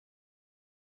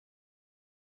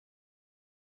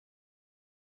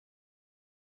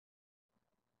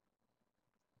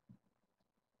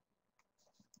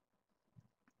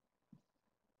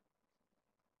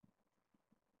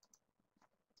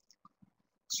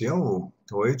Xíu,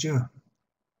 thôi chứ.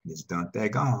 Mình tưởng tê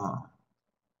có hả?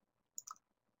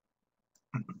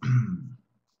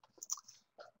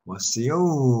 Một xíu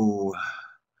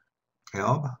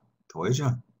help, thôi chứ.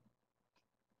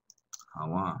 Hả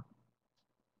mà.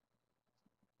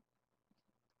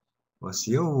 Một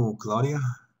xíu Claudia,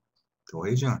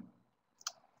 thôi chứ.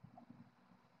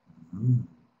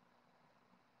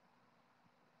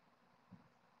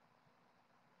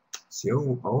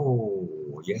 Xíu,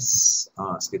 oh, yes.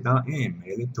 Sekitar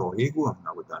meli thôi của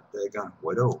nó bị tê cả.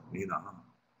 Quay đâu, đi nào.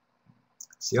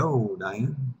 Xíu, đấy.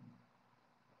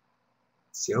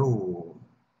 Xíu,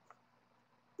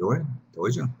 thôi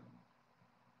chứ.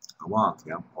 Hả mà,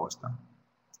 kìa, posta.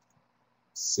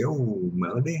 Xíu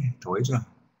melody, thôi chứ.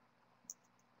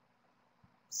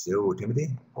 Xíu Timothy,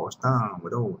 posta,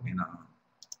 quay đâu, đi nào.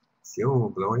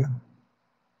 Xíu Gloria.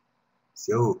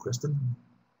 Xíu Kristen.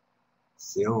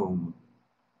 Xíu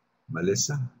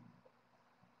Melissa.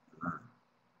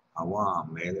 Hawa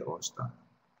Mele Osta.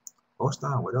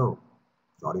 Osta, widow.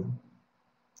 Claudia.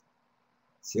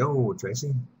 Xíu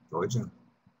Tracy. Georgia.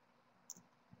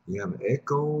 You have an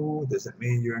echo. Does that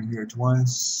mean you're in here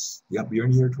twice? Yep, you're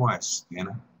in here twice,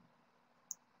 Anna.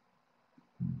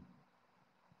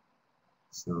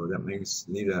 So that means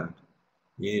you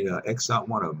need to X out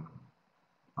one of them.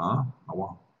 Huh?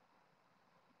 Hawa.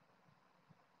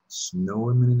 Snow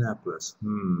in Minneapolis.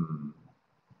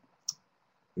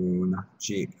 Una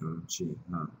cheap,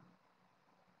 huh?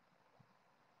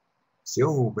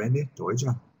 Xíu Brandy,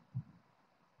 Georgia.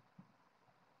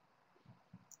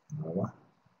 Hawa.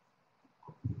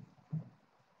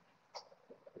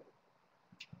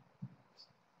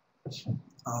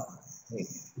 Oh, hey.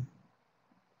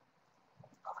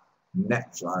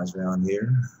 Net flies around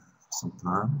here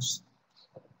sometimes.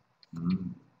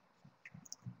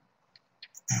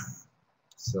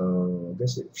 So I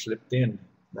guess it slipped in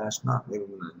last night, maybe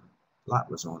when the light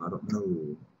was on. I don't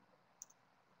know.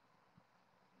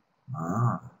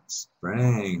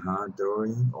 Spring, huh,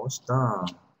 Dorian? Oh, star.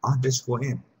 This went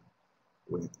in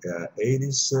with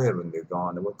 87. They're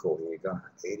gone. They were Cohiga.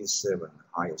 87,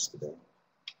 highest today.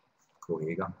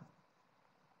 Cohiga.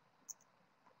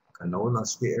 Canola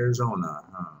Ski, Arizona.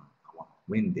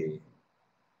 Windy.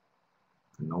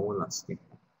 Canola Ski.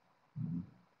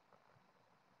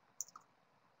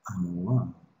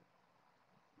 Wow.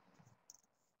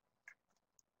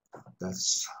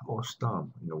 That's all stuff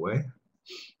in a way.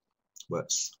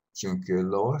 But think you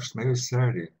lost maybe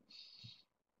Saturday.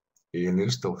 You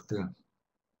need stuff too.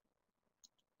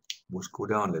 We'll cool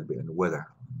down a little bit in the weather.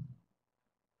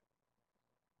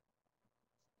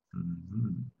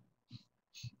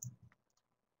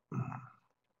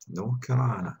 North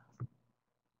Carolina.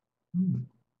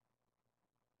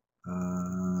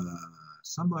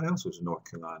 Somebody else was in North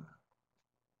Carolina.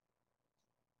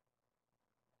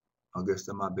 I guess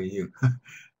that might be you.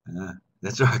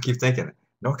 That's right. I keep thinking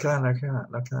North Carolina, North Carolina,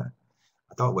 North Carolina.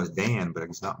 I thought it was Dan, but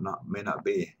it's not. May not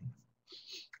be.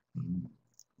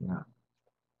 Yeah.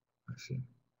 Let's see.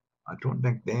 I don't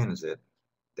think Dan is it.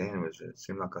 Dan was. It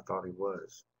seemed like I thought he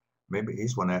was. Maybe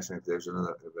he's one asking if there was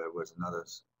another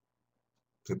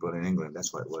people in England.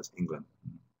 That's what it was. England.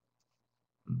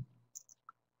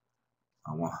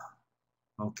 I want.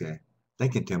 Okay.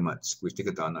 Thinking too much. We stick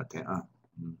it on that.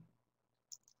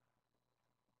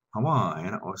 Hawaii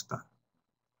and Osta.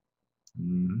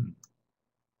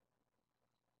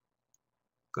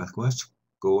 Какой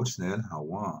Goldschnell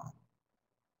Hawaii.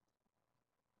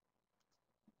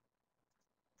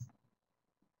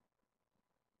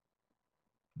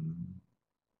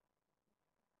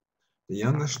 The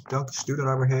youngest student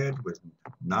I ever had was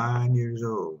 9 years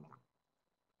old.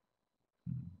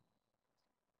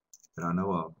 That I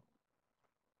know of.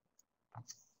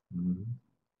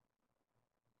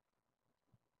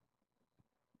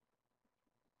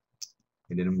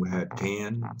 And then we had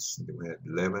 10s, then we had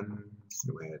 11s,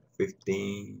 then we had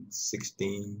 15s,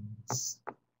 16s,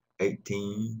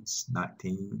 18s,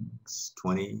 19s,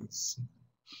 20s.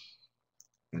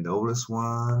 And the oldest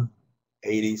one,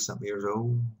 80 something years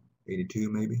old, 82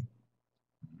 maybe.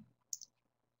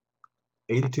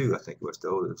 82, I think, was the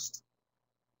oldest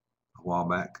a while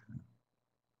back.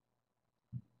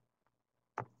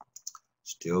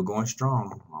 Still going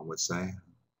strong, I would say.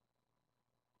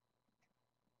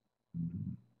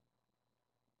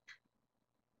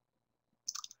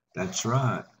 That's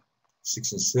right.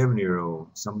 6 and 7-year-old.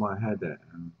 Somebody had that.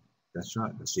 That's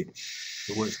right. Let's see.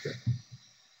 Who was that?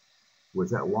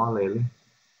 Was that Walele?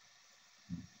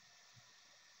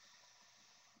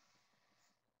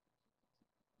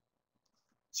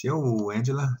 Yo,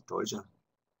 Angela, Georgia.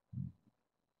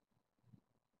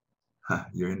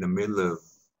 You're in the middle of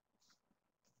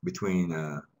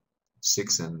between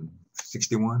 6 and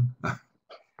 61.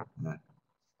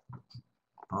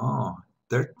 Oh,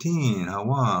 13.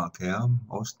 Hawa, Cam,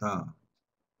 Osta.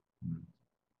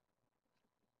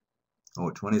 Oh,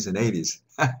 20s and 80s.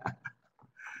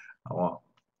 Hawa,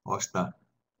 Osta.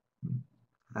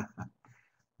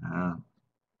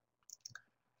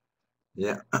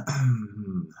 Yeah.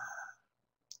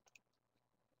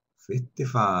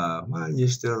 55. Well, you're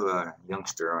still a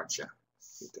youngster, aren't you?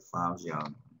 55 is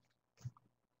young.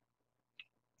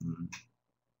 Mm.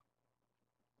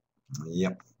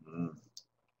 Yep. Mm.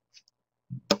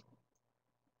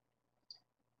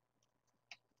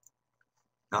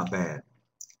 Not bad.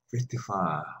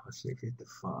 55. Let's see,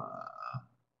 55.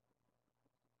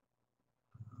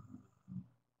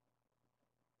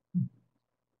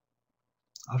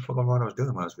 I forgot what I was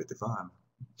doing when I was 55.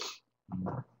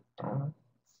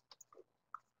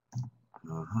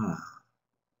 Uh-huh.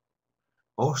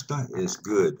 Osta is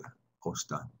good.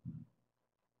 Osta.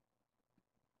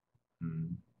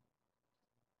 Mm.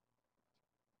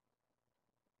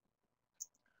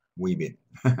 Wee bit.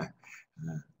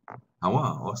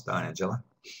 Hawa, Osta, Angela.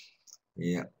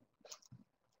 Yeah.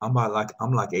 I'm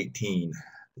like 18.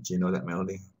 Did you know that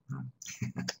melody?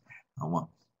 Hawa.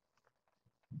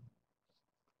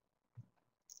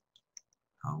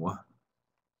 Hawa.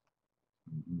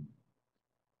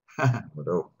 What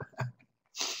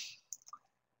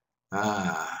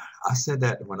I said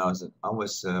that when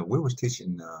we was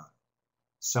teaching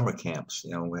summer camps.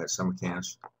 You know, we had summer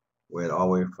camps. We had all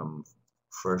the way from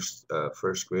first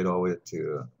grade all the way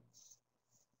to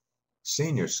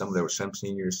seniors. There were some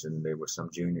seniors and there were some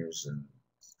juniors, and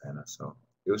so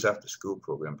it was after school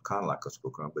program, kind of like a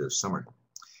school program, but it was summer.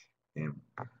 And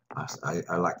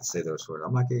I like to say those words.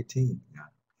 I'm like 18. Yeah.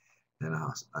 And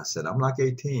I said I'm like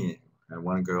 18, and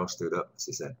one girl stood up.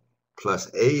 She said,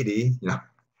 plus 80. You know,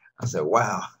 I said,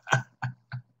 wow.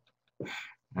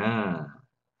 Ah,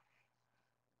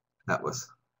 that was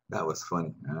that was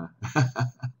funny.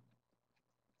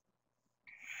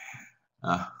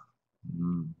 Uh,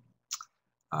 mm,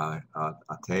 I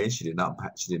tell you, she did not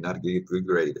get a good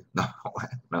grade. No,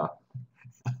 no.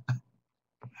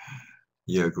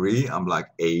 You agree? I'm like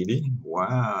 80.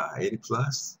 Wow, 80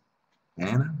 plus.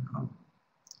 Anna?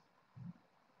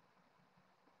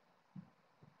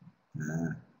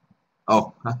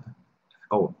 Oh, uh, oh,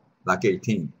 oh, like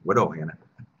 18. What oh, Anna?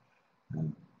 Uh,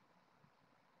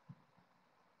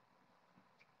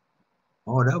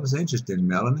 oh, that was interesting,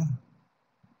 Melanie.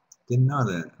 Didn't know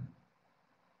that.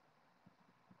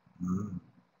 Uh,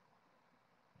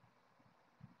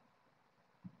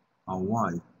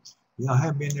 Hawaii. Yeah, I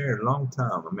have been there a long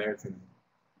time. American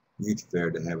Youth Fair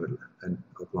to have it in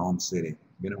Oklahoma City.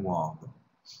 Been a while. But,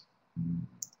 mm,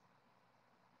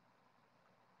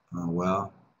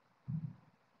 well,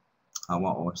 I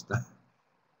want oyster.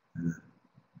 Uh,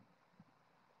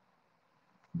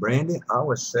 Brandy, I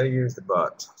would say you're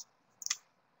about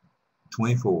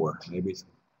 24, maybe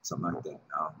something like that.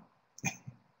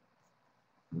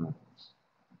 Mm,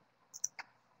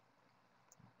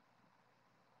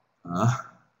 uh,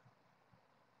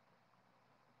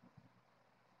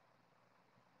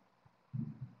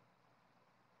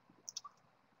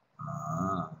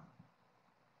 uh,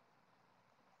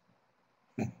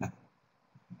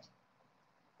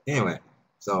 anyway,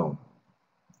 so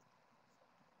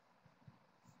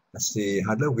let's see.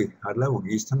 Hạt lâu của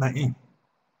Gis tonight,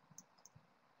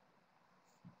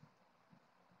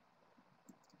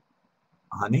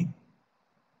 honey,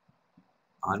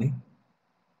 honey.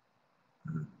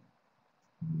 Mm,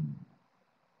 mm.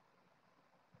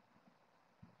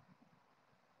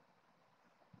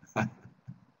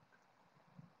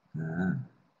 Uh,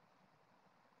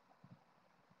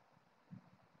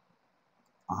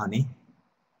 honey.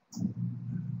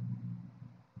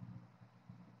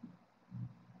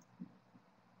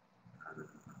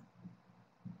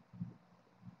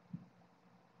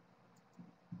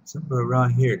 Somewhere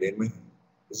around here, didn't we?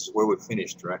 This is where we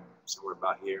finished, right? Somewhere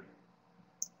about here.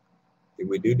 Did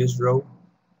we do this row?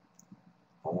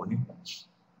 Honey.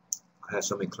 I had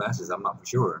so many classes, I'm not for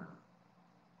sure.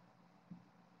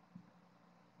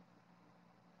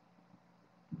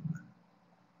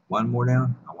 One more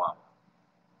down? Oh, wow.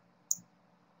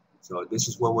 So this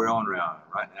is where we're on right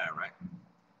now, right?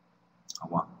 Oh,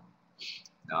 wow.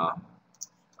 No,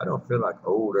 I don't feel like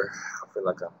older. I feel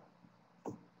like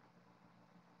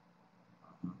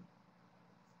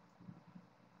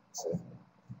see,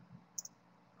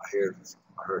 I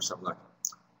heard something like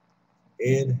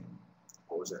Ed.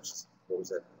 What was that? What was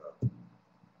that?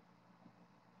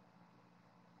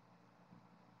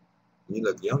 You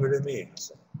look younger than me. I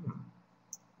said,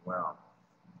 wow.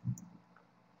 In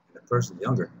the the person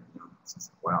younger. You know,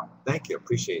 wow, thank you,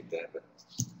 appreciate that. But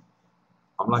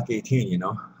I'm like 18, you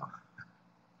know.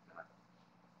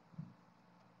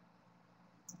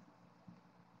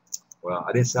 Well,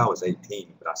 I didn't say I was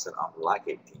 18, but I said I'm like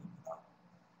 18. You know?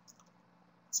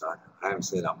 So I haven't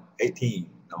said I'm 18.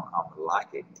 No, I'm like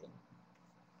 18.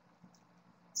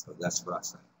 So that's what I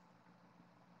say.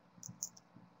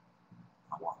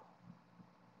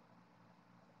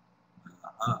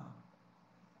 Uh-huh.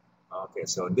 Okay,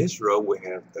 so in this row we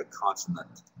have the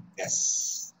consonant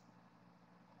S.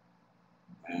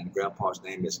 And grandpa's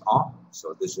name is Ah,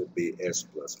 so this would be S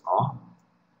plus Ah.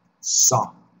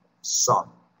 Sa, sa,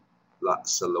 like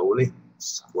slowly,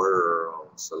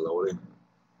 squirrel, slowly.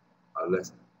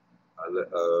 Let's,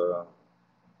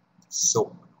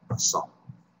 so, sa.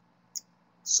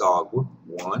 Sagu,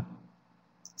 one.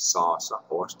 Sa, sa,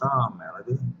 horse down,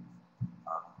 melody.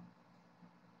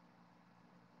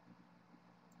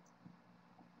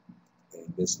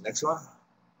 And this next one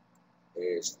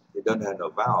is, it doesn't have no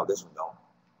vowel, this one don't.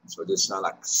 So this sound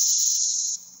like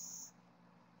S.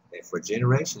 And for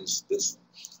generations,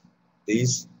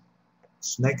 these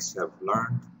snakes have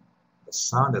learned the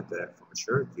sound of that from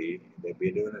Cherokee, and they've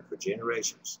been doing it for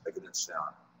generations, making it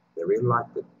sound. They really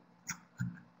liked it.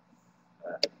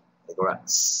 They go like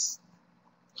S.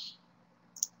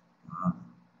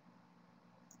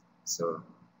 So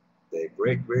their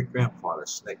great-great-grandfather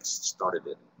snakes started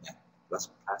it. Yeah, let's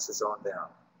pass this on down.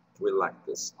 We like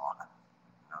this on.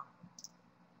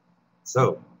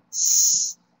 So,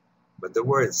 but the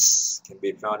words can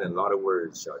be found in a lot of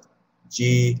words.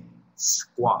 G,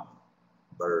 squaw,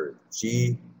 bird.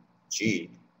 G,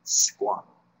 squaw.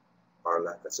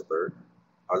 Arla, that's a bird.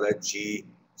 Arla, G,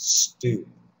 stew.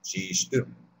 G, stew,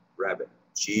 rabbit.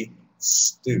 G,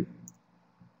 stew.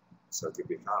 So it can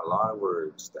be found a lot of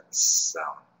words that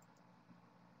sound.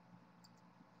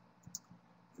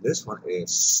 This one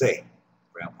is say.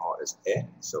 Grandpa is eh,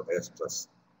 so S plus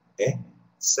eh,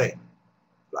 say.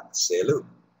 Like selu,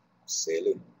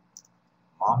 selu.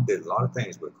 Mom did a lot of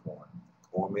things with corn.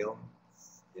 Cornmeal,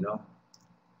 you know.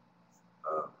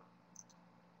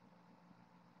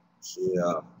 She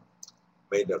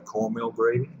made a cornmeal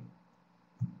gravy.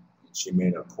 She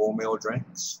made a cornmeal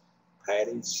drinks,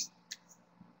 patties,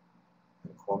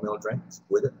 and cornmeal drinks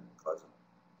with it. Because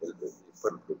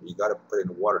you got to put it in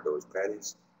the water, those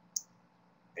patties.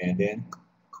 And then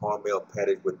cornmeal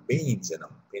patties with beans in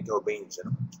them, pinto beans in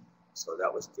them. So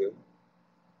that was good.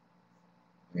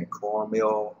 And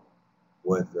cornmeal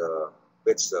with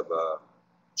bits of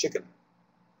chicken,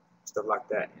 stuff like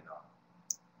that, you know.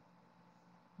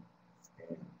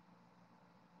 And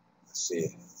let's see,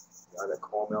 you got that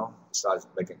cornmeal, besides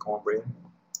making cornbread.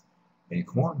 And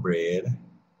cornbread,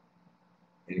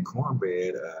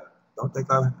 don't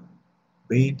think of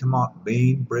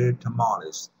bean bread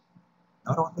tamales.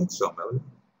 I don't think so, Melody.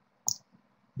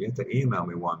 You have to email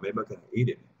me one. Maybe I can eat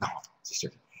it. No, just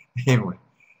anyway,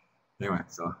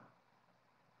 so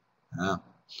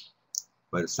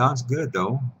but it sounds good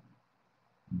though.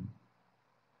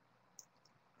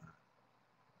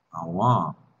 I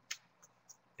want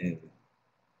and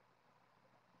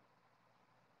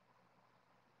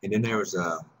then there was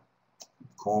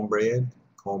cornbread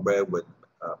with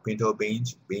pinto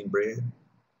beans, bean bread,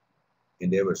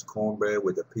 and there was cornbread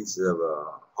with a piece of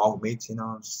hog meat, you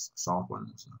know, soft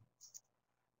ones.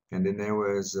 And then there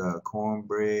was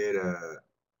cornbread,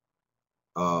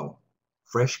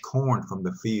 fresh corn from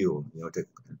the field, you know, to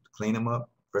clean them up,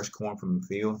 fresh corn from the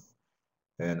field,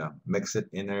 and mix it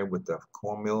in there with the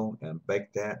cornmeal and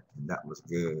bake that, and that was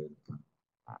good.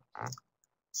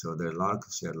 So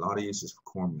she had a lot of uses for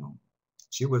cornmeal.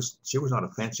 She was not a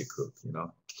fancy cook, you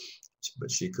know,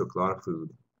 but she cooked a lot of food.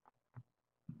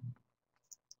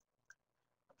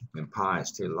 And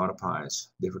pies too, a lot of pies,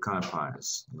 different kind of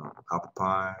pies, you know, apple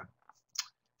pie,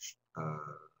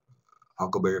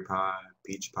 huckleberry pie,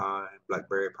 peach pie,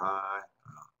 blackberry pie.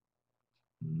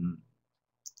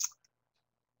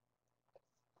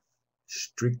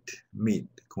 Streaked meat,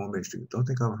 cornbread streak. Don't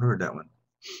think I've heard that one.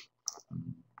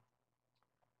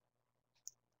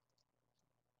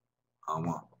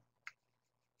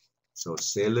 So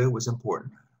sailor was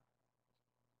important.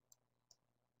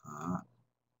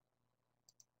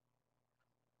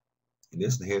 And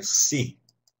this here C,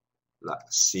 like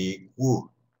sigu,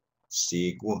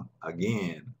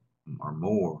 again or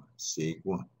more,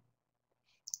 sigu.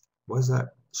 What does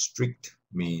that strict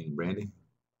mean, Brandy?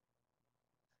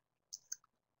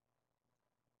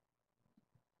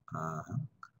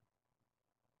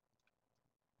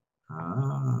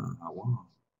 Wow.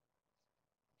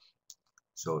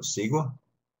 So sigu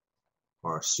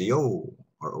or CO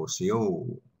or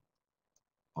OCO.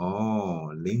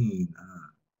 Oh, lean.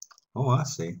 Oh, I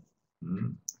see.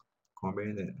 Mm,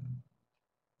 cornbread.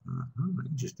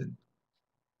 Interesting.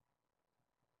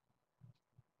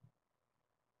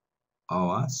 Oh,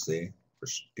 I see. For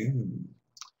stew.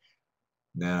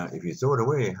 Now, if you throw it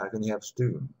away, how can you have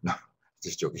stew? No,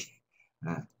 just joking.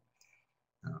 Uh,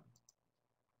 uh,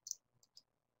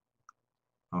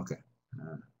 okay.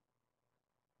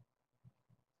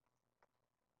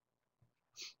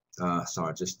 Uh,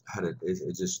 sorry, just had it.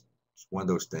 It's just one of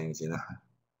those things, you know.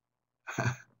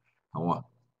 I want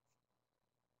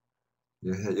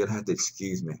you'll have to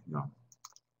excuse me, you know.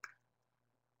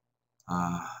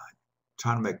 Uh,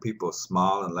 trying to make people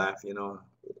smile and laugh, you know,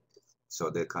 so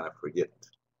they kind of forget,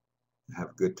 have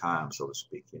a good time, so to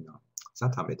speak, you know.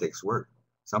 Sometimes it takes work.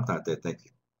 Sometimes they think,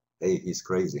 hey, he's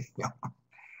crazy. Yeah.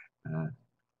 Uh,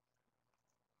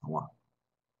 I want,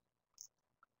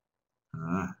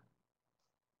 uh, I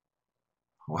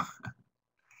want,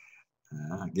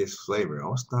 gives flavor.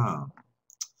 Oh, stop.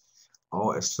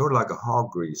 Oh, it's sort of like a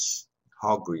hog grease,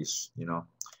 you know.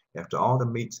 After all the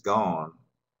meat's gone,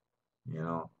 you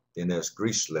know, then there's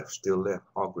grease left, still left,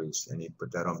 hog grease, and you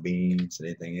put that on beans and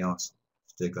anything else,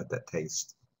 still got that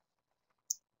taste.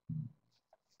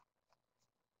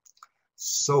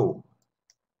 So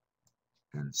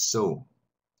and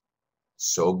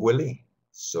Sogwili,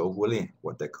 Sogwili,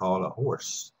 what they call a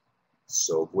horse.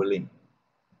 Sogwili,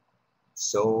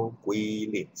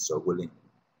 Sogwili.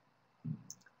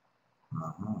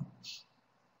 Uh-huh.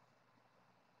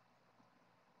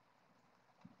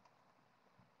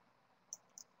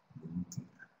 Okay.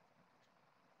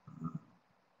 Uh-huh.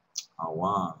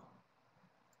 Awan.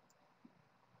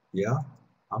 Yeah,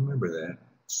 I remember that.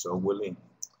 Sogwili.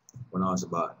 When I was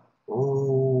about, a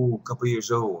couple of years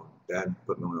old, Dad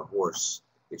put me on a horse.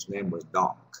 His name was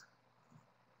Doc,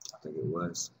 I think it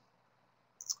was.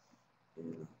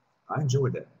 And I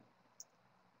enjoyed that.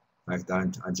 In fact,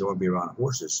 I enjoyed being around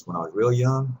horses. When I was real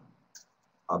young,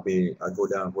 I'd go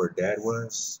down where Dad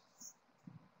was.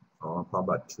 Oh,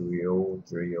 probably about 2 year old,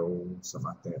 3 year old, something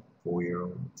like that, 4 year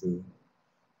old, two.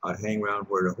 I'd hang around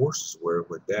where the horses were,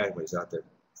 where Dad was out there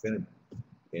feeding.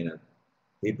 And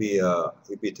he'd be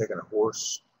taking a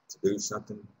horse to do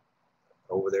something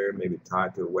over there, maybe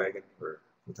tied to a wagon or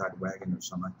tied to a wagon or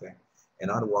something like that.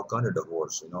 And I'd walk under the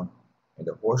horse, you know, and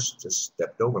the horse just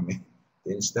stepped over me.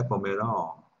 They didn't step on me at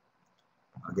all.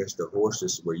 I guess the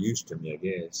horses were used to me, I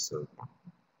guess. So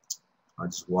I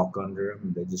just walk under them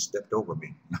and they just stepped over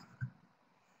me.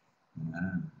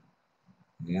 Yeah,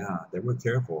 yeah, they were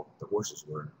careful. The horses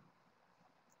were.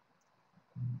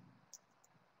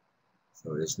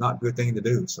 So it's not a good thing to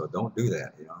do. So don't do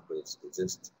that, you know. But it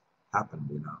just happened,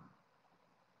 you know.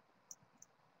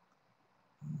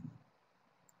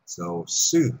 So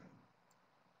Sue,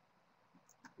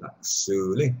 like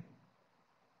Suli,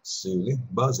 Suli,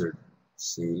 buzzard,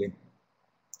 Suli,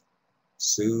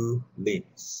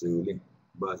 Suli,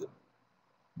 buzzard.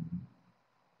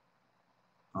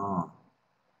 Oh,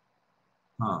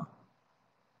 huh.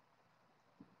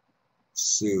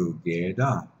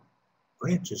 Sugeda.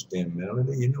 Interesting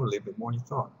melody. You know a little bit more than you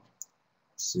thought.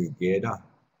 Sugeda.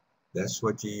 That's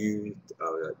what you use.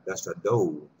 That's a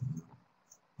dough.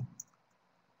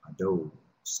 A dough.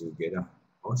 Sugeda.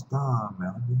 What's that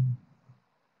melody?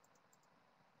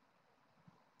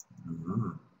 Mm-hmm.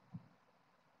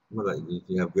 Well,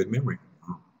 you have good memory.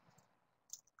 Oh.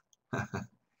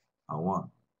 I want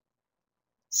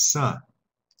sun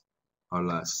or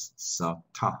less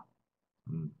ta.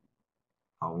 Mm.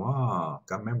 I want.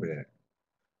 I remember that.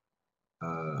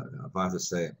 If I have to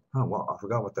say, well, I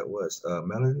forgot what that was.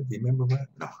 Melody, do you remember that?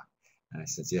 No.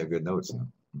 Since you have good notes.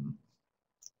 Mm.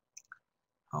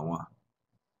 I want.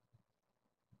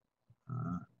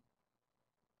 Uh,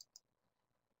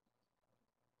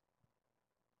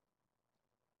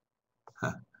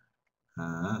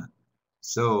 uh,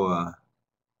 so,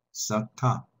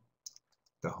 Santa,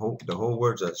 the whole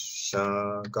words are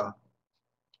shagata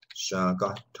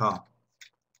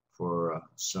for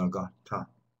sagata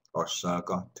or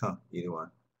sagata, either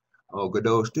one. Oh, good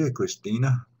those too,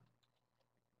 Christina.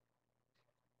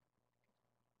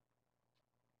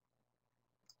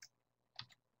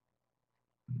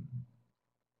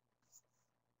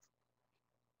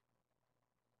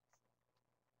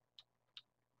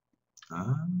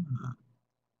 Ah,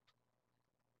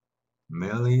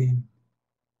 Melly,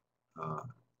 uh,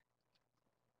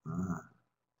 ah,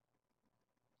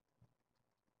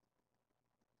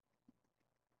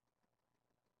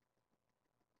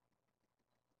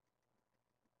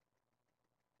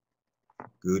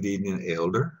 good evening,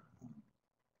 elder.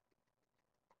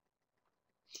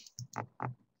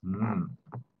 Hmm,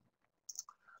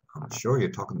 I'm sure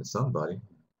you're talking to somebody.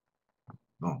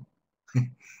 No.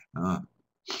 uh,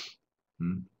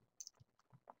 hmm.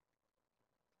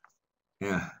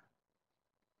 Yeah.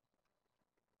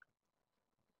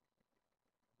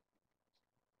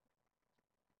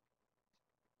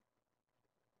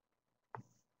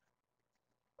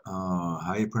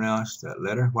 How you pronounce that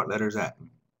letter? What letter is that?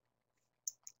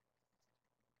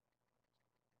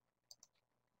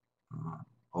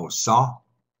 Oh, saw.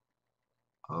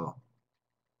 Oh.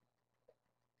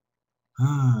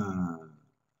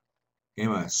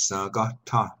 Anyway,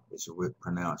 sagata is a way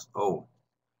pronounced. Oh,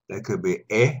 that could be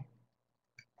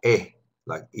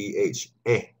like E-H,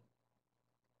 eh.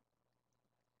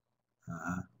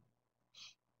 Uh,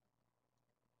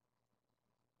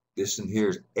 this one here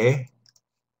is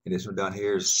and this one down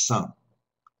here is sun,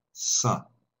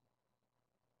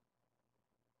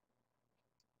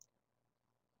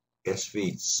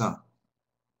 SV, sun.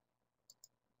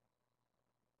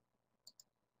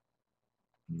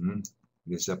 Mm-hmm.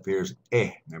 This up here is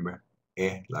remember?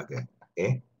 Like a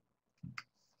eh.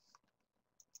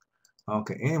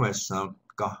 Okay, anyway,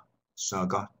 sagata,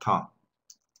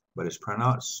 but it's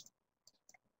pronounced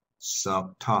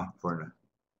sagta for an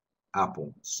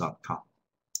apple, sagta.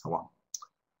 Wow,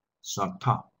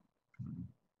 sagta.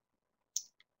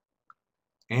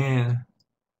 And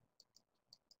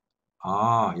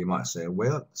you might say,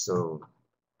 well, so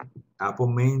apple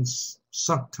means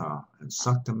sakta, and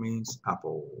sakta means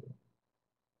apple.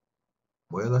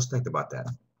 Well, let's think about that.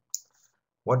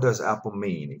 What does apple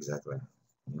mean exactly?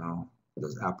 You know,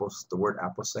 does the word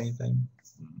apple say anything?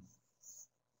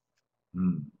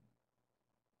 Hmm.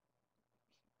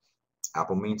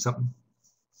 Apple means something?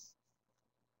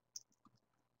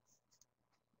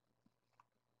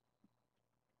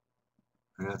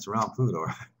 And that's round food,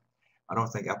 or I don't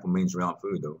think apple means round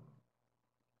food though.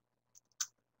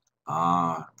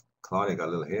 Claudia got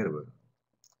a little ahead of it.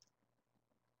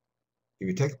 If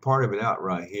you take part of it out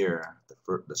right here,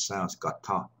 the sound's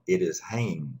gata. It is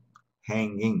hanging.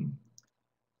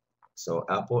 So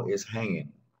apple is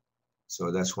hanging.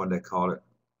 So that's why they call it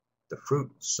the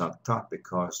fruit sakta,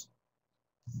 because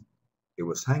it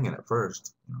was hanging at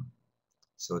first. You know?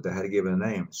 So they had to give it a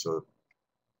name. So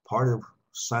part of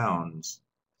sounds,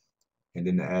 and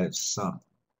then they added sun.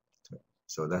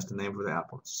 So that's the name for the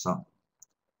apple, sun,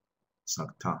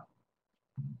 sakta.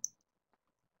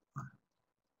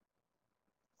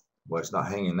 Well, it's not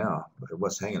hanging now, but it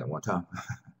was hanging at one time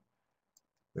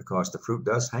because the fruit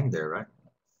does hang there, right?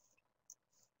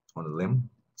 On the limb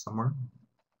somewhere.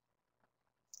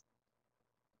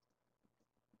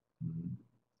 Mm-hmm.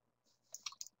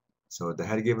 So they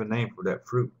had to give a name for that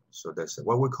fruit. So they said,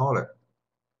 what we call it?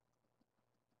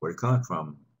 Where it comes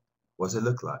from? What does it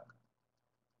look like?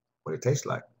 What it tastes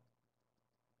like?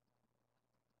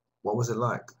 What was it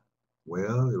like?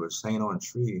 Well, it was hanging on a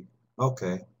tree.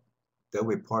 Okay, that'll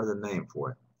be part of the name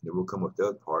for it. Then we'll come up with the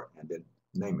other part and then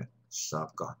name it.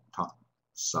 Sakata,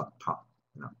 sakta,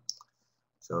 you know.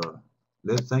 So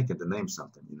let's think of to name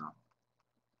something, you know.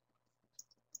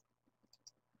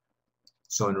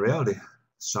 So in reality,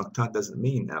 sakta doesn't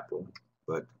mean apple,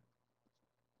 but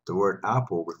the word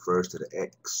apple refers to the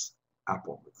X.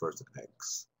 Apple refers to the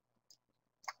X.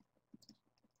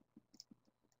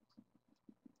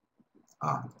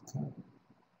 Okay.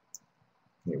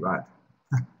 Okay, right.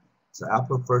 So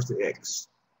apple refers to X,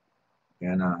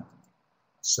 and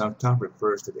sakta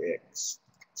refers to the X.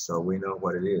 So we know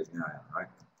what it is now, right?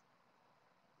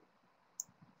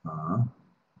 Uh-huh.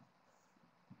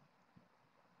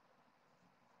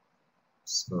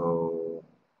 So,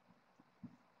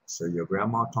 so your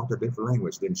grandma talked a different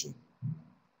language, didn't she?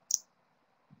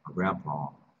 Or grandpa,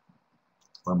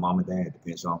 or mom and dad,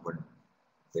 depends on what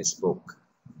they spoke.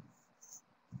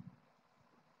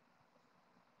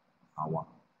 Uh,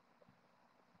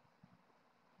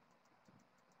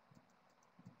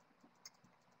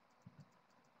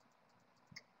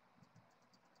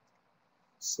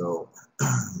 So,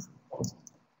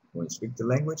 when you speak the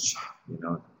language, you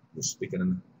know, you're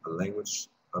speaking a language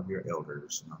of your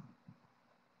elders. You know?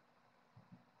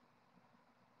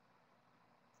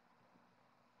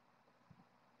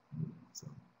 So,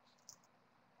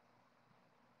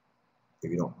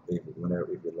 if you don't, if you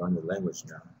learn the language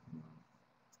now,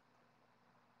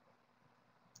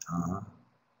 uh-huh,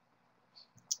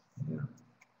 yeah.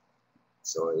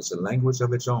 So it's a language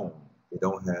of its own. They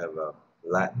don't have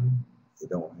Latin. They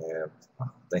don't have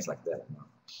things like that. You know?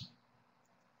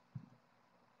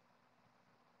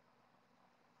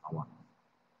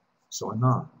 So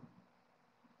no.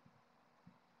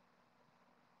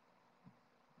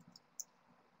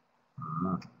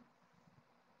 Uh-huh.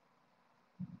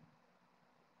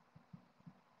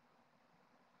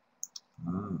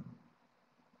 Uh-huh.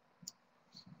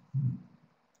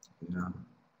 Yeah.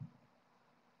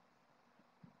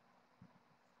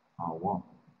 Oh, wow.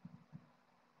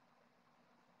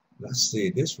 Let's see,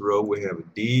 this row we have a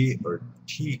D or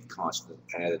T constant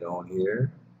added on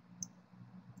here.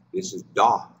 This is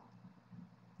da,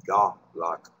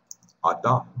 like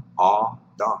ada,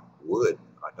 wood,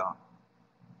 ada.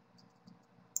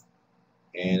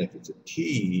 And if it's a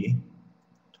T,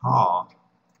 ta,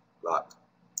 like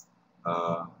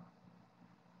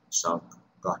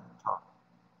sangata,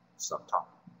 santa,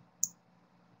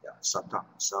 yeah, santa,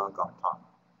 sangata,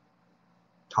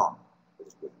 ta.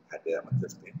 Had that one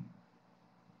just in.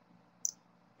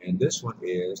 And this one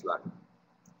is like,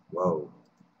 whoa,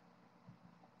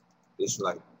 this is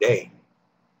like day.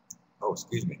 Oh,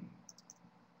 excuse me.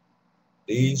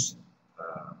 These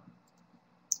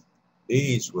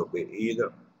will be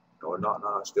either,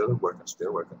 no, still working.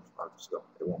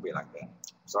 It won't be like that.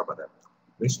 Sorry about that.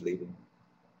 Misleading.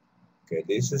 Okay,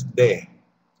 this is day,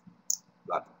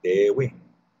 like Dewi,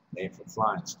 named for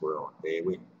flying squirrel,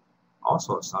 Dewi.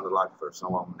 Also, it sounded like for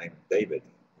someone named David,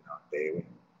 Dewi.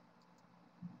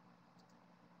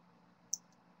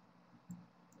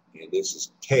 And this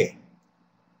is te,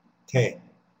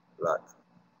 like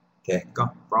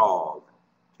teka, frog,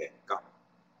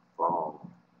 frog.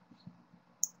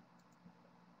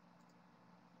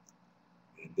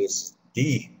 And this is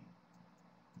D,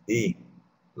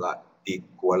 like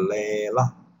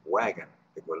Digualela, wagon,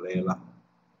 Digualela.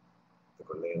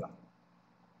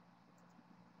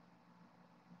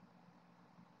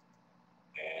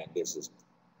 And this is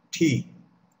T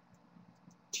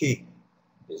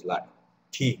is like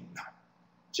T,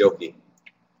 Cherokee,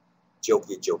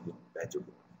 bad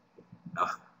Cherokee. No,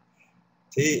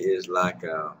 T is like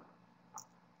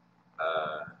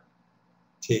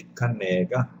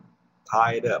Tikanega,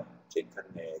 tied up,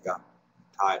 Tikanega,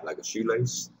 tied like a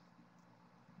shoelace.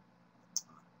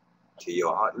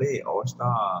 Tio Hartley,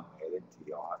 All-Star,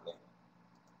 Tio Hartley.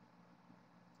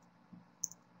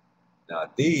 Now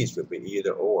these would be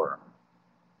either or.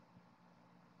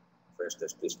 For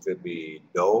instance, this could be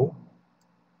doe,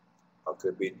 or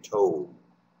could be toe.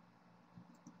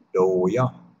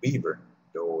 Doya, beaver,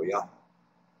 doya,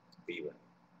 beaver.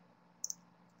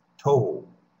 Toe,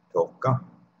 toka,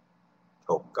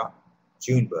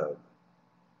 Junebug,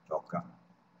 toka.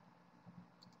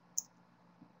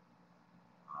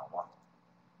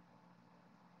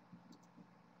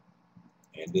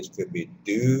 And this could be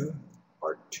do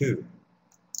or two.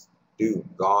 Do,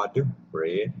 gadu,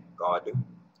 bread, gadu,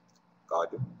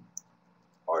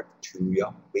 or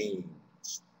tuya,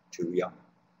 beans, tuya,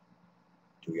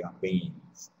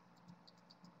 beans.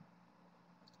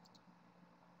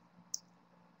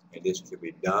 And this could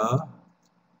be dun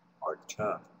or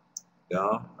tongue,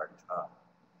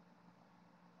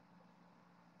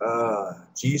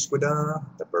 Gisquidun,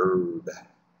 the bird,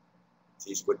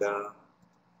 Gisquidun,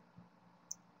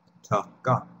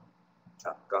 Taka,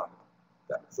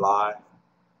 that fly,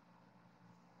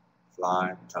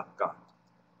 Taka.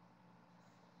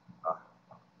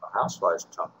 A housefly is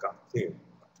Taka too,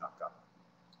 Taka.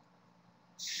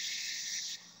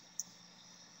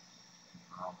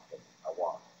 Okay, I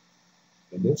want.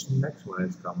 And this next one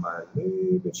is come a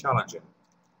little bit challenging.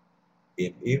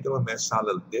 Even though it may sound a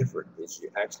little different, is you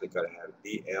actually got to have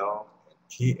DL and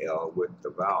TL with the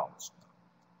vowels.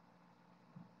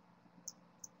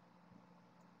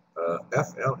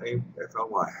 FLA,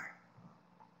 FLY.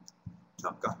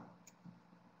 Taka.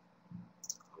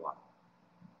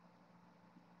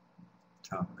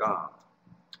 Taka.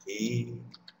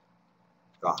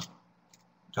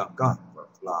 Taka for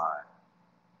fly.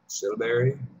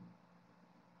 Syllabary.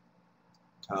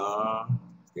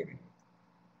 Excuse me.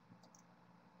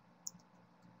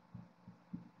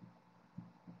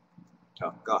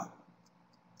 Taka.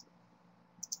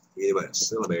 Either way,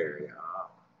 syllabary.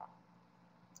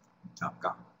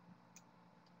 Taka.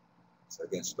 So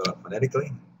again, spell it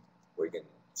phonetically, where you can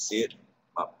see it,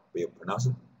 be able to pronounce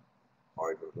it,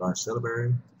 or you can learn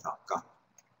syllabary. Taka.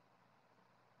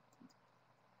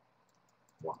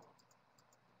 One.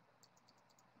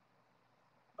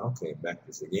 Okay, back to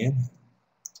this again.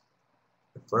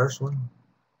 The first one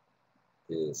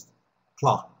is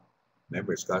claw.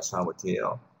 Remember, it's got sound with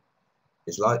TL.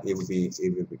 It's like it would be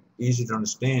easy to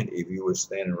understand if you were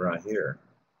standing around here.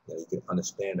 That you can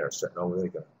understand or sitting over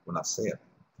there when I say it.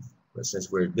 But since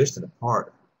we're distant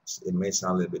apart, it may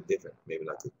sound a little bit different. Maybe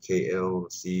like a KL,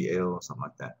 CL, something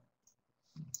like that.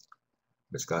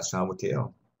 But it's got sound with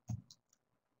TL.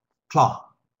 Claw.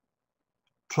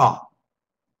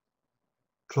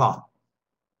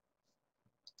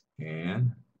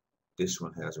 And this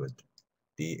one has with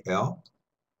DL.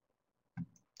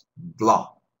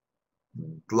 Blah.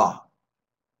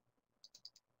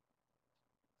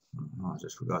 Oh, I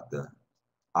just forgot the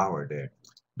hour there.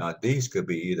 Now these could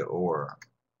be either or.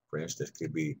 For instance,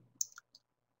 could be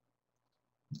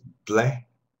play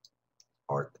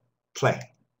or play.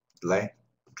 Play,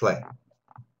 play,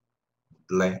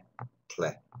 play,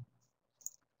 play.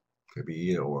 Could be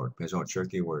either or. Depends on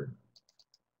Cherokee word.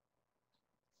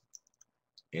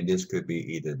 And this could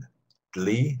be either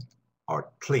glee or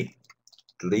plea.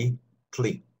 Glee,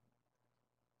 plea.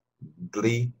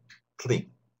 Glee, plea.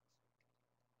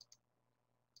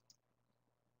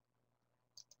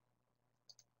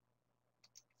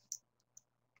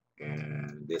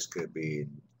 And this could be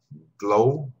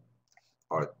glow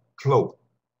or clo.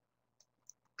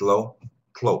 Glow,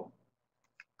 clo.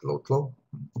 Glow, clo.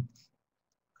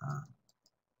 Uh,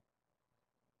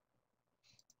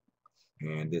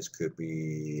 and this could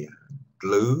be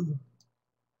glue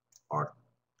or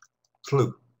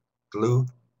clue. Glue,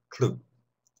 clue.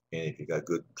 And if you got a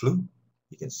good clue,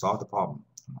 you can solve the problem.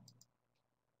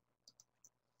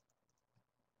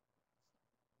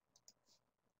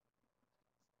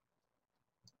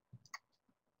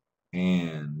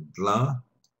 And glum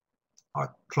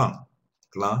or clum.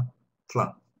 Glum,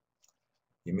 clum.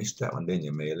 You missed that one, didn't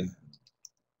you, Mealy?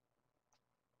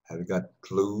 Have you got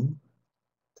clue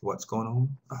to what's going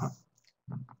on?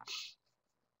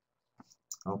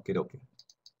 Okay, okay.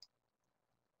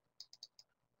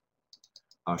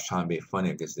 I was trying to be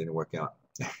funny because it didn't work out.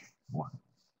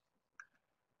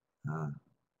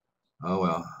 Oh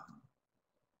well,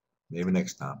 maybe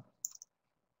next time.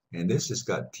 And this has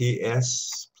got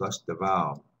TS plus the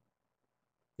vowel.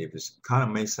 If it's kind of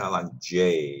may sound like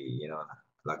J, you know,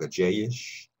 like a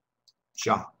J-ish.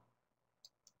 Ja,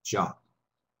 ja,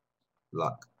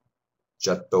 like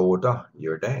Jatoda,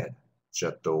 your dad.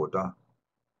 Jatoda.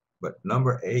 But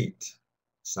number 8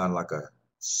 sound like a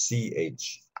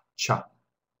CH, cha,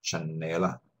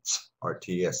 chanela, or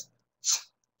TS,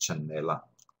 chanela,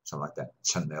 something like that,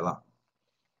 chanela.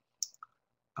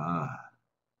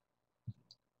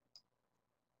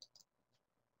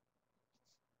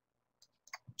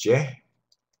 J,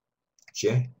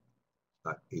 J,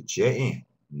 like a J,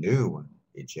 new one,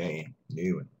 a J,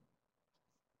 new one.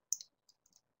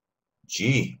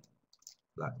 G,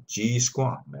 like G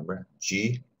squat, remember?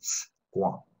 G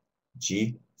squat,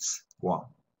 G squat,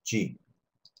 G,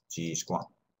 G squat.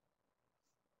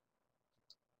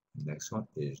 Next one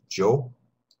is Joe,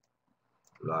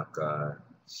 like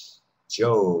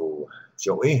Joe,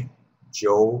 Joey,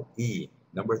 Joey,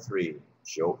 number 3,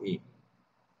 Joey,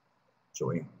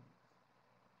 Joey.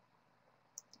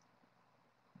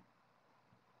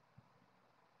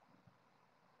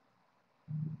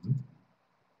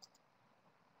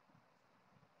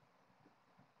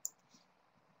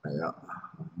 Yeah.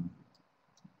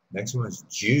 Next one is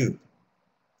Jew.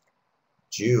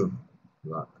 Jew.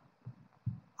 Look.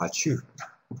 Hachu.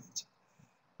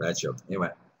 Bad joke.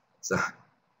 Anyway. So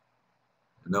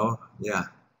no, yeah.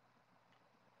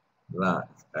 Like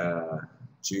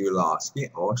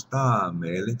Julaski. Osta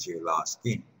Mele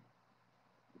Julaski.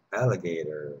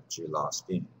 Alligator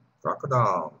Julaski.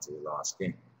 Crocodile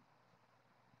Julaski.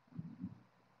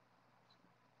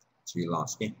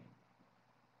 Julaski.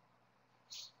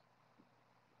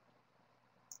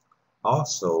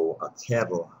 Also, a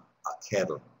kettle,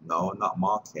 no, not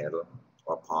ma kettle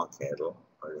or pa kettle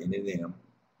or any of them,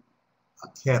 a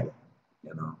kettle,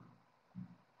 you know,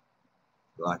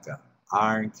 like an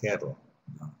iron kettle,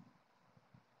 you know.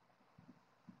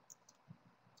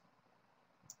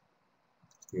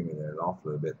 Excuse me, there off a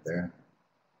little bit there.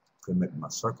 Couldn't make my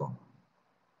circle.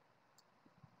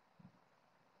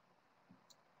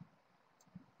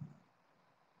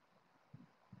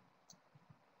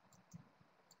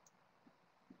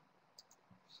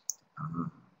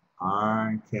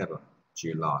 Iron kettle,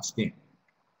 Julaski.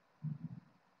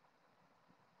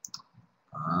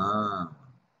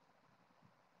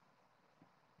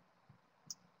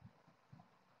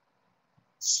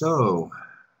 So,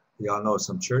 y'all know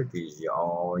some Cherokees,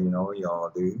 y'all, you know,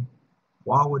 y'all do.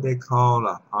 Why would they call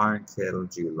an iron kettle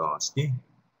Julaski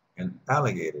and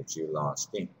alligator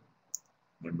Julaski?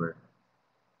 Remember,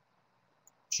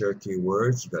 Cherokee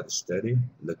words, you got to study,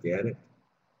 look at it.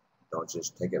 Don't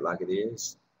just take it like it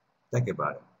is. Think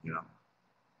about it, you know.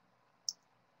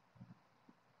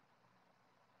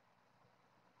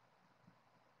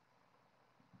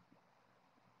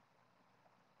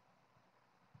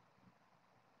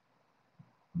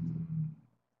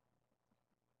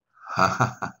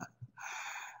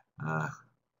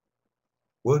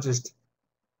 We'll just,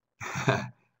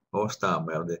 oh, stop,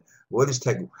 Melody. We'll just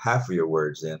take half of your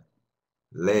words then.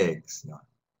 Legs. You know.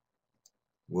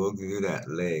 We'll do that,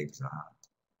 legs.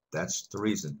 That's the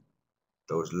reason.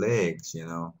 Those legs, you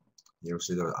know, You ever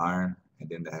see those iron and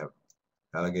then they have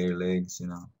alligator legs,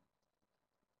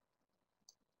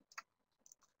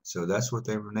 So that's what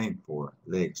they were named for,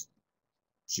 legs.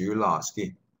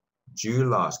 Julowski.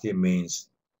 Julowski means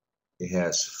it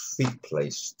has feet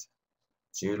placed.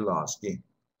 Julowski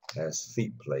has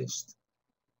feet placed.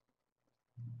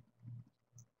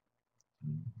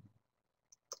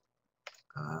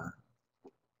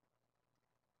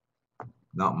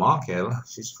 Not Markella.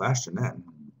 She's faster than that.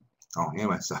 Oh,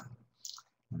 anyway, so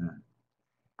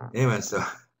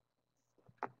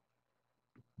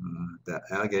that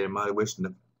alligator might have wished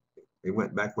it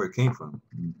went back where it came from.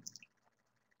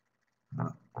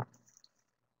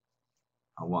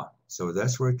 So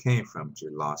that's where it came from,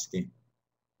 Julowski.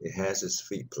 It has its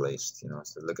feet placed,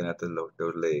 so looking at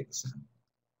those legs.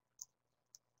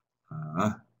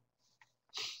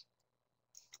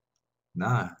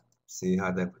 Now, see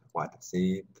how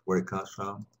see where it comes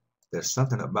from? There's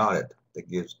something about it that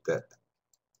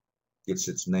gets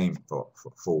its name for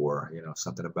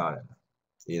something about it.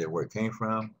 Either where it came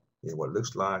from, either what it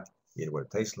looks like, either what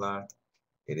it tastes like,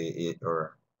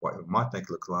 or what it might think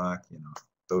it looks like,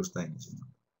 those things,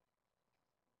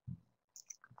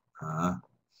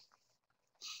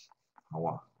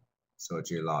 So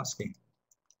Julowski.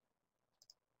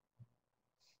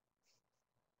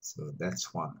 So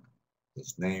that's one.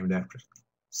 It's named after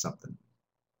something.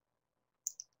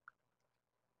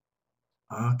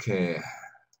 Okay.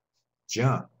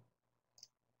 Jump.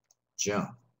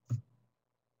 Jump.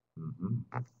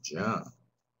 Jump.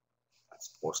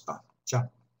 That's posta.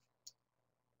 Jump.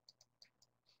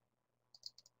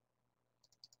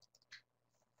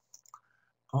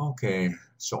 Okay,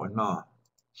 so now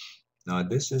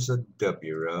this is a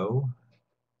W row,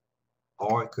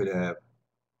 or it could have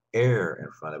air in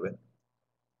front of it,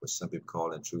 which some people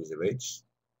call intrusive H,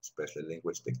 especially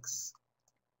linguistics.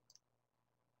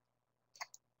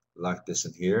 Like this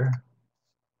in here,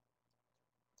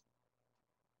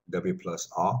 W plus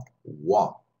R,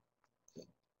 wa,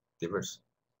 difference.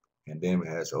 And then it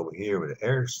has over here with the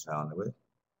air sound with it,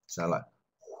 sound like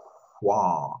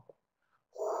wah,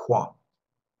 wah.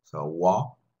 So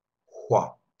wah,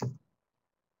 wah.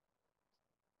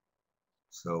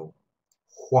 So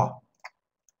wah,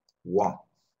 wah,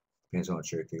 depends on the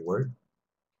Cherokee word.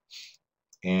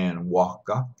 And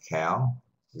waka, cow,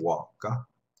 waka,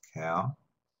 cow.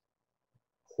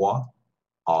 Hua,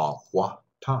 hua,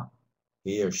 ta.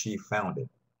 He or she found it.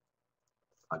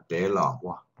 Adela,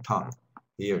 hua, ta.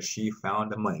 He or she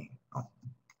found the money. Oh.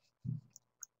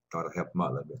 Try to help him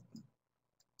out a little bit.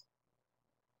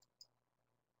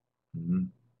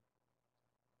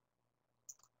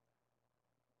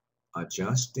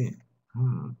 Adjusting.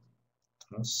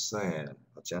 Let's say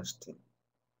adjusting.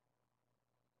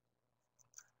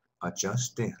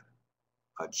 Adjusting.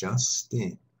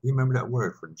 Adjusting. You remember that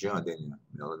word for John, didn't you,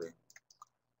 Melody?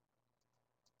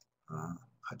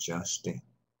 Adjusting.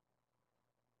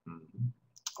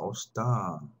 Oh,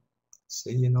 stop.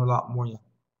 See, you know a lot more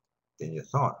than you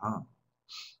thought, huh?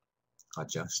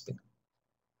 Adjusting.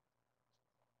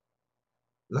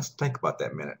 Let's think about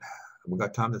that a minute. We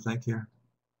got time to think here?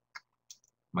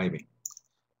 Maybe.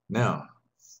 Now,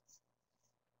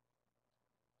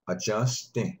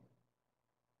 adjusting.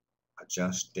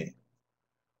 Adjusting.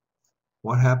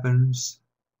 What happens?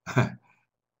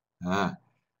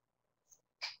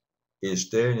 Is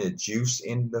there any juice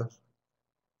in the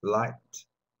light?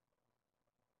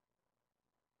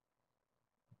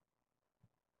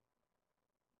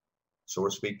 So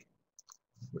to speak.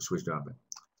 We'll switch to it.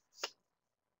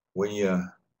 When you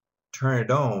turn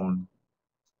it on,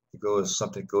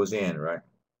 something goes in, right?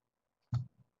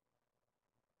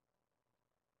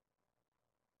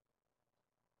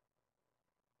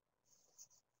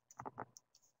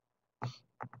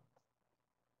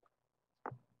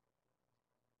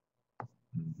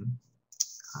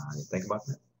 You think about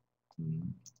that?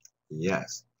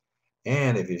 Yes.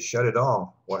 And if you shut it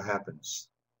off, what happens?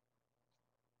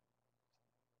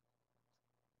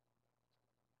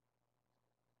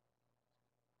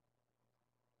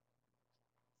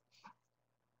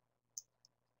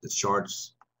 The charge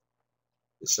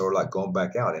is sort of like going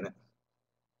back out, isn't it?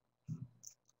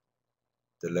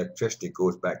 The electricity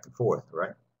goes back and forth,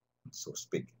 right? So to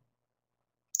speak.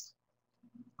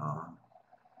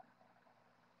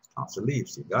 Also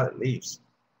leaves. You got it, leaves.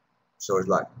 So it's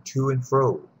like to and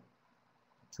fro.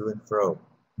 To and fro.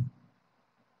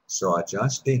 So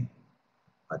adjusting.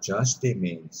 Adjusting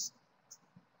means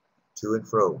to and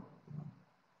fro.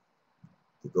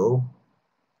 To go.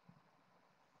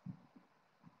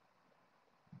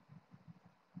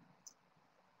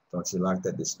 Don't you like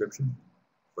that description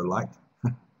for light?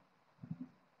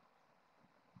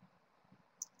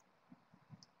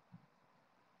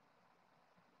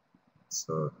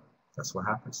 So that's what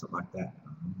happens, something like that.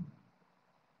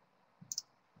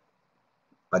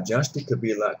 A justice could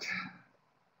be like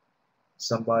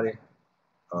somebody,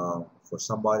 for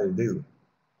somebody to do.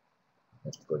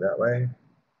 Let's go that way.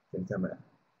 Then come in.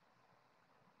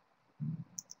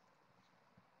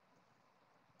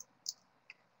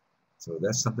 So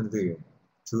that's something to do.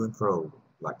 To and fro,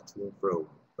 like to and fro,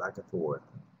 back and forth.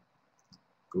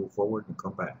 Go forward and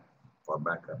come back, or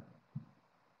back up.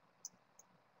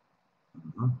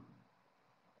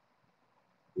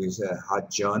 Is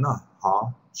hajana,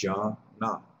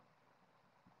 hajana,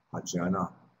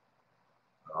 hajana.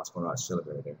 I was going to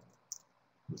syllable there.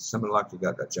 It's something like you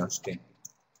got that Justin.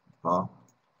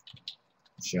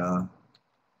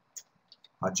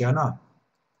 Hajana.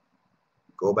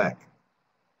 Go back.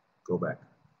 Go back.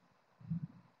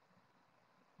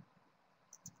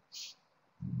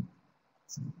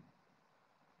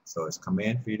 So it's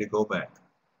command for you to go back.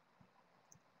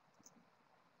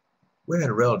 We had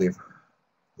a relative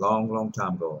long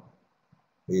time ago.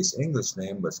 His English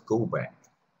name was Go Back.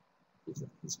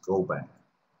 He's Go Back.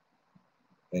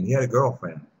 And he had a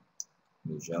girlfriend when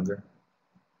he was younger.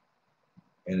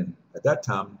 And at that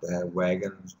time, they had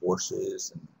wagons,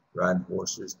 horses, and riding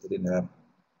horses. They didn't have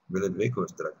really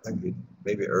vehicles that I think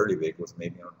maybe early vehicles,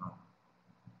 maybe, I don't know.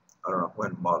 I don't know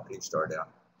when Model T started out.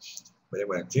 But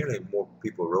anyway, generally more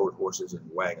people rode horses and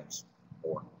wagons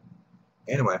more.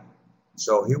 Anyway,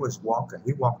 so he was walking,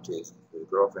 he walked to his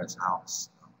girlfriend's house.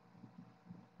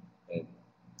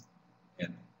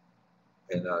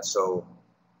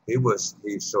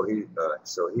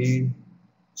 So he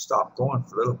stopped going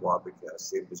for a little while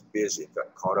because he was busy,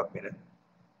 got caught up in it.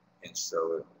 And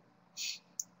so,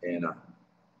 and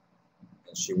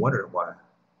she wondered why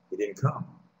he didn't come.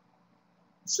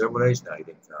 Several days now he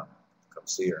didn't come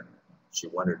see her. She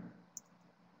wondered.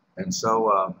 And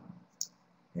so,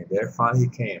 and there finally he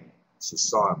came. She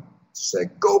saw him. She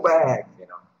said, "Go back," you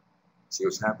know. She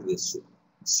was happy to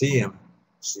see him.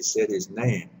 She said his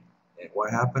name. And what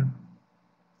happened?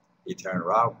 He turned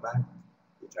around back.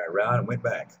 He turned around and went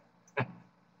back.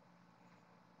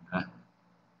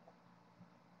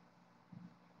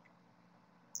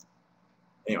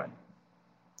 Anyway,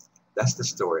 that's the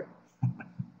story.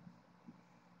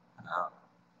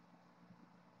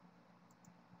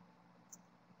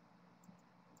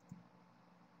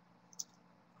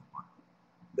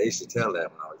 They used to tell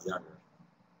that when I was younger.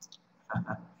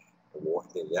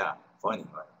 Yeah, funny,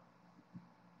 right?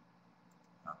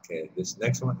 Okay, this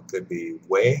next one could be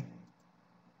way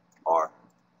or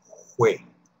hui.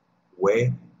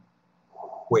 Way,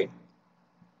 hui.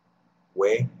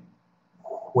 Way,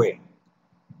 hui.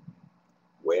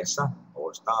 Where some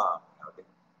or star. Okay.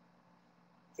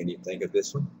 Can you think of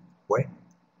this one? Hui.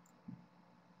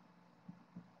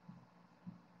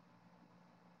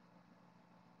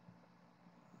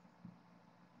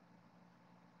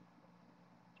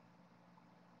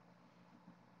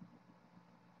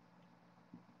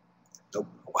 Nope.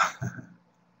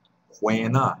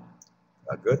 Huena.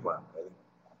 A good one, really.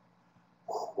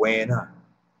 Huena.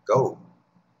 Go.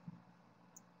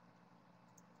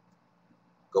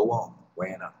 Go on.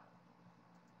 Huena.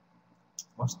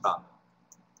 Or stop.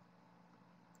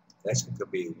 Next one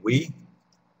could be we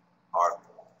or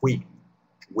we.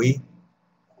 We.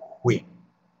 We.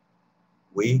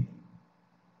 We.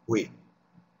 We.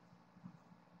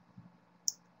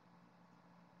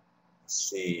 Let's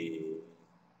see.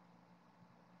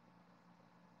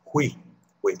 We.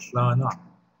 Witlana.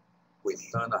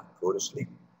 Witlana. Go to sleep.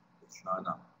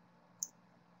 Witlana.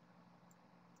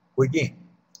 Again.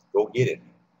 Go get it.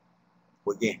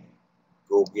 Again.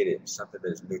 Go get it. Something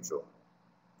that is neutral.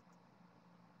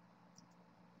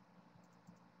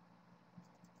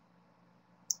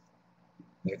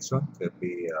 Next one could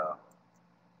be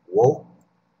whoa.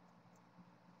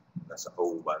 That's an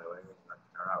O, by the way. It's not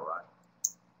turn out right.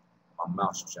 My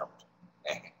mouse jumped.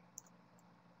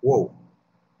 Whoa.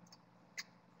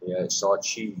 Yeah, it saw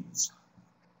cheese.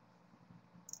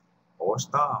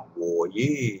 Oyster, wo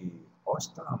ye.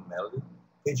 Oyster, melody.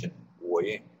 Pigeon, wo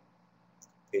ye.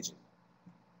 Pigeon.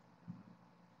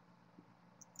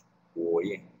 Wo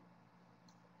ye.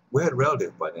 We had a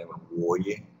relative by the name of Wo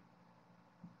ye.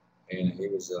 And he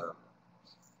was,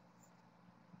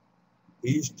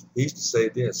 he used to say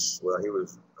this. Well, he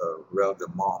was a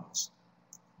relative mom's.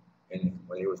 And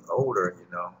when he was older, you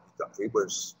know, he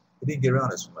didn't get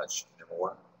around as much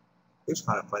anymore. He was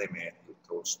kind of funny, man. He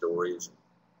told stories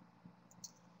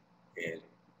and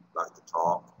liked to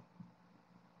talk.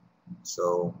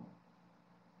 So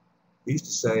he used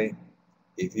to say,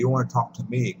 "If you want to talk to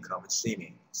me, come and see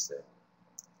me," he said.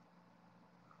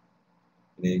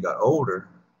 And then he got older,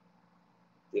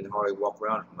 didn't hardly walk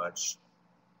around much.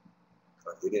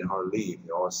 He didn't hardly leave.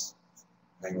 He always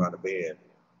hang around the bed.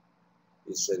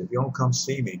 He said, if you don't come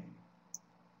see me,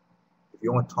 if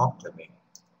you want to talk to me,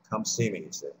 come see me,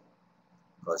 he said.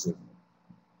 Because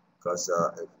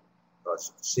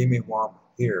see me while I'm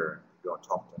here, you don't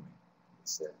talk to me, he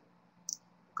said.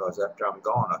 Because after I'm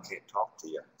gone, I can't talk to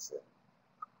you, he said.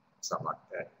 Something like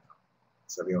that.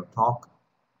 So if you don't talk,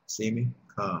 see me,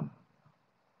 come.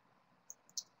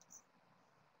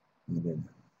 And then,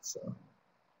 so.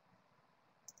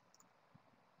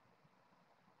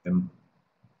 And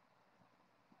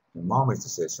Mom used to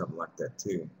say something like that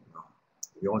too.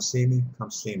 If you want to see me,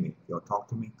 come see me. If you want to talk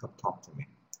to me, come talk to me.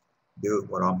 Do it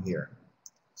when I'm here.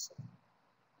 So,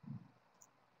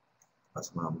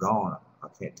 because when I'm gone, I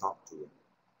can't talk to you.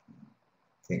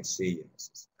 Can't see you.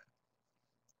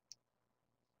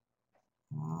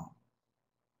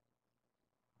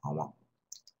 I want.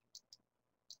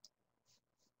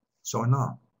 So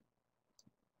enough.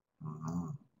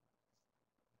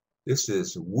 This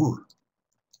is woo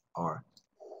or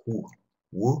who.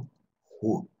 Woo,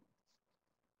 who.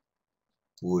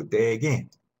 Woo day again.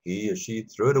 He or she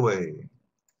threw it away.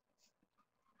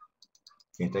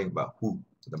 Can't think about who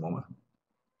at the moment.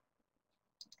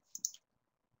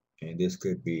 And this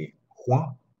could be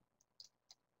Juan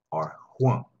or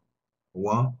Juan.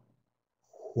 Juan,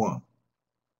 Juan.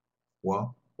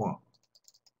 Juan, Juan.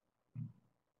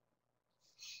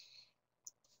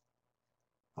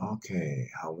 Okay,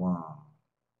 Juan.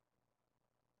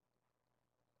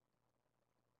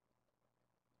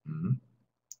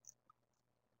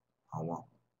 Juan.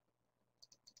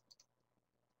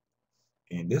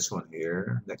 And this one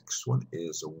here, next one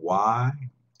is Y,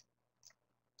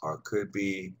 or could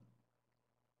be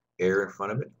air in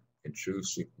front of it,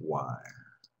 intrusive Y.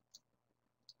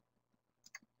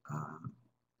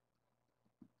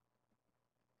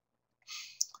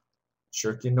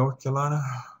 Cherokee, North Carolina.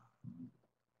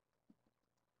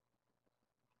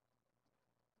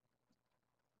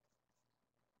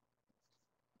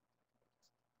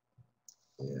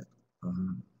 Yeah.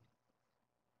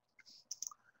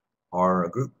 Or a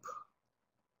group.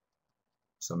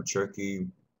 Some Cherokee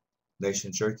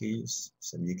Nation Cherokees,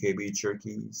 some UKB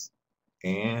Cherokees,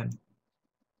 and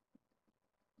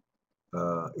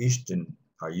UKB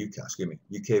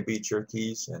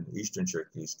Cherokees and Eastern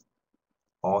Cherokees.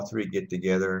 All three get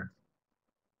together,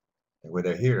 and when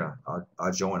they're here,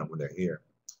 I'll join them when they're here.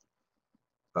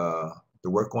 To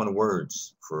work on the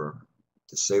words,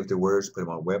 to save the words, put them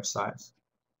on websites,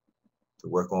 to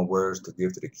work on words to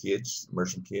give to the kids,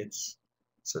 immersion kids,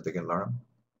 so they can learn them,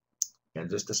 and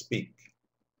just to speak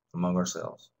among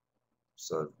ourselves.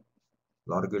 So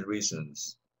a lot of good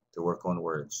reasons to work on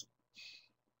words.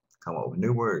 Come up with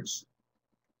new words,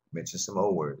 mention some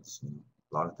old words.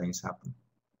 A lot of things happen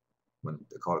when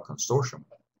they call it consortium,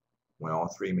 when all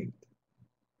three meet.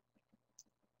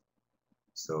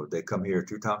 So they come here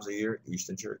 2 times a year,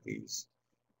 Eastern Cherokees,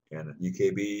 and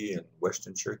UKB and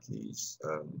Western Cherokees,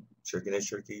 Cherokee Nation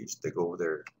Cherokees, they go over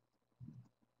there.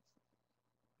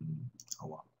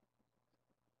 Oh,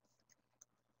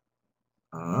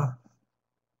 wow.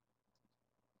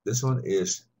 This one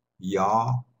is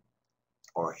Ya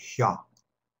or Hya.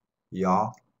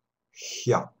 Ya,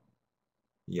 Hya.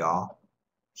 Ya,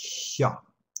 Hya.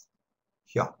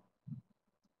 Hya.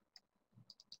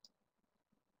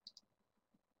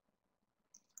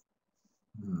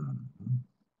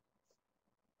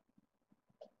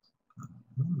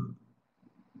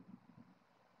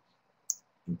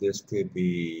 This could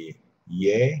be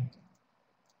Ye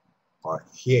or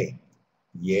Hye.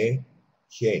 Ye,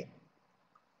 Hye.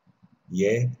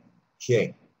 Ye,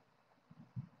 Hye.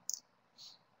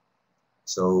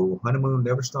 So honeymoon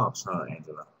never stops, huh,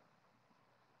 Angela?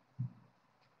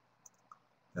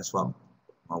 That's what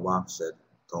my wife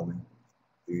told me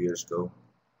a few years ago.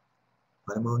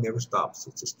 Honeymoon never stops,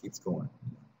 it just keeps going.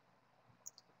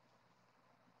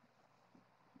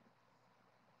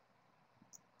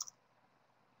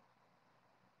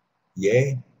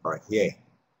 Ye or Hye?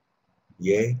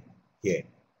 Ye, Hye.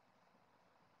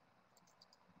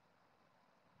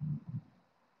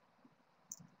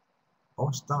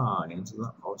 Ostan,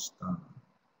 Angela, Ostan.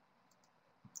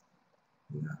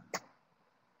 Yeah.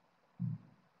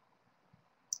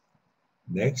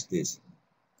 Next is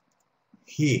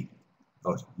He,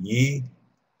 or Ye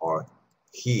or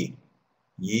He.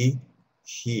 Ye,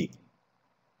 He.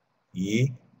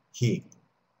 Ye, He.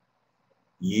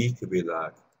 Ye could be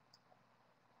like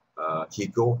He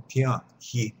go tian,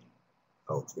 He.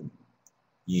 Oh,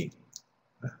 Ye.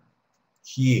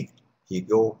 He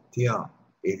go tian.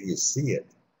 If you see it,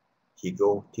 He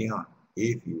go tian.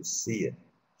 If you see it,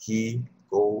 He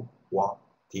go wa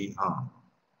Tiha.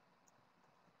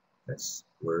 That's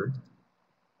word.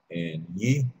 And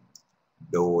ye,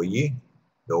 doye,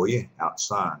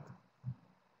 outside.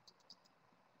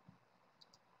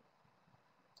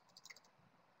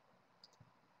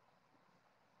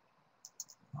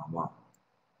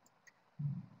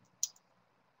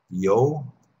 Yo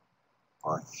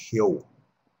or hyo.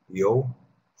 Yo,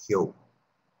 hyo.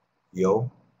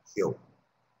 Yo, hyo.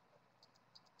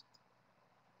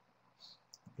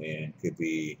 And could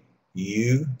be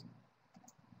you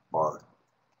or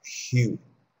hue.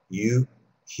 You,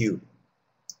 hue.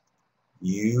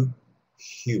 You,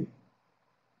 hue.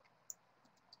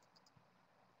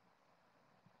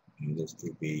 And this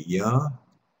could be ya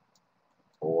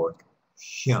or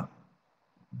hya.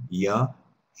 Ya,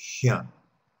 hya.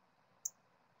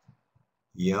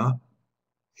 Ya,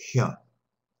 hya.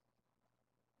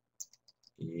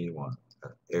 You want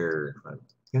there.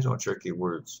 Depends on Cherokee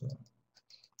words.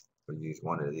 We use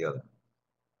one or the other.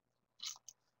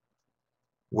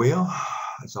 Well,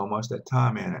 it's almost that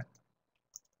time in it.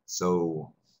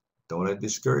 So don't let it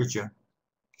discourage you.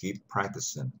 Keep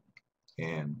practicing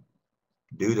and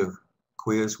do the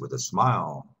quiz with a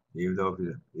smile. Even though if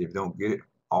you don't get it,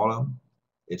 all of them,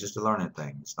 it's just a learning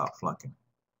thing. It's not flunking.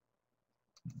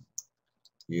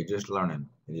 You're just learning,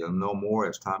 and you'll know more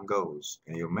as time goes,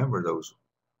 and you'll remember those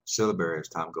syllabary as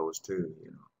time goes too.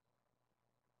 You know.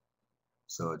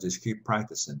 So just keep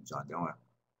practicing, John. Doing it.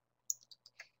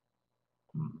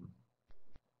 Mm-hmm.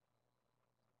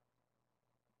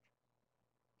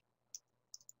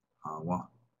 Well,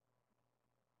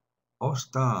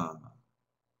 Osta.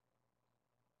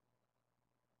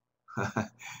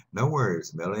 No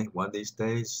worries, Melanie. One of these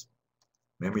days,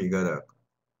 remember you gotta